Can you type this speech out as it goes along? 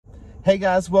Hey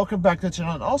guys, welcome back to the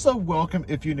channel, and also welcome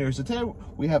if you're new. So today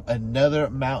we have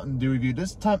another Mountain Dew review.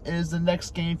 This time is the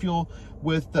next Game Fuel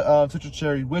with the Citrus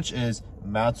Cherry, which is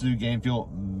Mountain Dew Game Fuel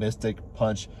Mystic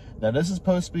Punch. Now this is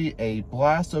supposed to be a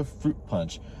blast of fruit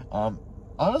punch.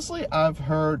 Honestly, I've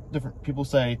heard different people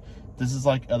say this is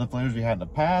like other flavors we had in the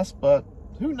past, but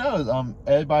who knows?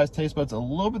 Everybody's taste buds a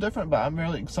little bit different, but I'm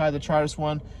really excited to try this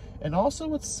one. And also,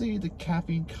 let's see the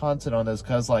caffeine content on this,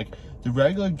 because like the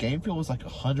regular Game Fuel was like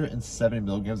 170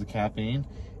 milligrams of caffeine,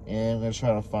 and I'm gonna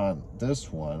try to find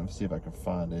this one. Let's see if I can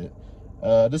find it.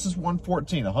 This is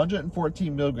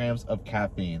 114 milligrams of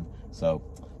caffeine. So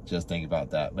just think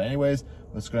about that. But anyways,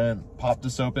 let's go ahead and pop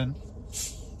this open,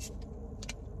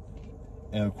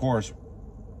 and of course,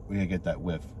 we gotta get that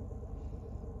whiff.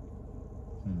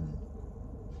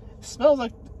 It smells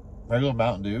like regular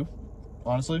Mountain Dew,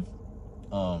 honestly.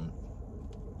 Don't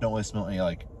really smell any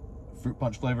like fruit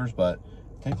punch flavors, but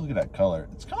take a look at that color.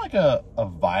 It's kind of like a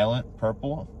violet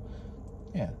purple.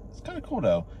 Yeah, it's kind of cool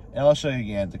though. And I'll show you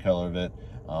again the color of it.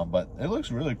 But it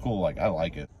looks really cool. Like, I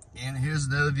like it. And here's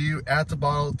another view at the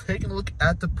bottle. Taking a look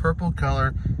at the purple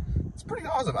color. It's pretty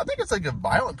awesome. I think it's like a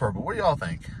violet purple. What do y'all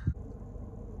think?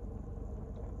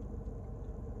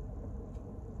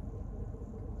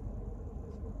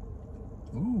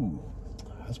 Ooh,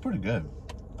 that's pretty good.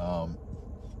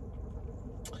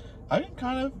 I can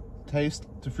kind of taste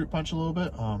the fruit punch a little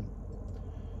bit,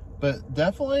 but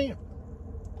definitely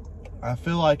I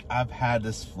feel like I've had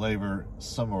this flavor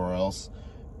somewhere else,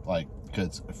 like, because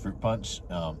it's a fruit punch.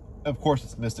 Of course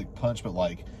it's Mystic Punch, but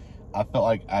like I felt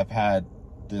like I've had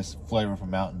this flavor from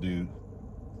Mountain Dew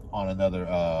on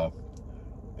another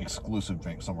exclusive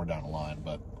drink somewhere down the line.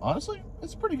 But honestly,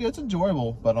 it's pretty good. It's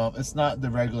enjoyable, but it's not the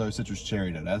regular Citrus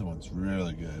Cherry though. That one's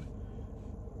really good.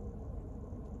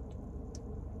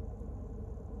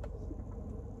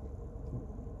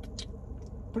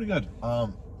 Pretty good.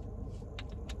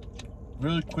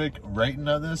 Really quick rating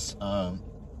of this.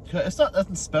 It's not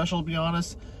nothing special, to be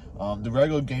honest. The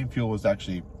regular Game Fuel was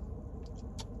actually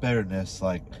better than this.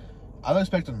 Like, I was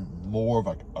expecting more of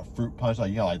like a fruit punch,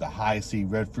 like, you know, like the high C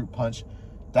red fruit punch.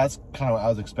 That's kind of what I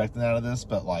was expecting out of this,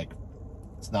 but like,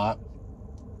 it's not.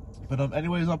 But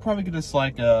anyways, I'll probably give this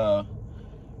like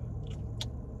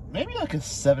maybe like a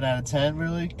 7 out of 10,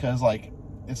 really, because like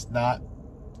it's not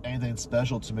anything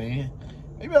special to me.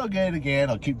 Maybe I'll get it again.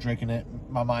 I'll keep drinking it.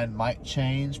 My mind might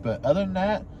change, but other than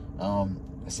that,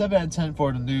 7 out of 10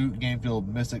 for the new Game Fuel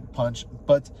Mystic Punch.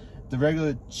 But the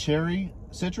regular cherry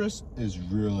citrus is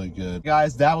really good.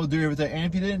 Guys, that will do everything. And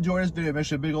if you did enjoy this video, make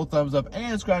sure to big old thumbs up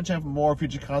and subscribe to the channel for more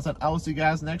future content. I will see you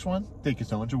guys in the next one. Thank you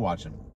so much for watching.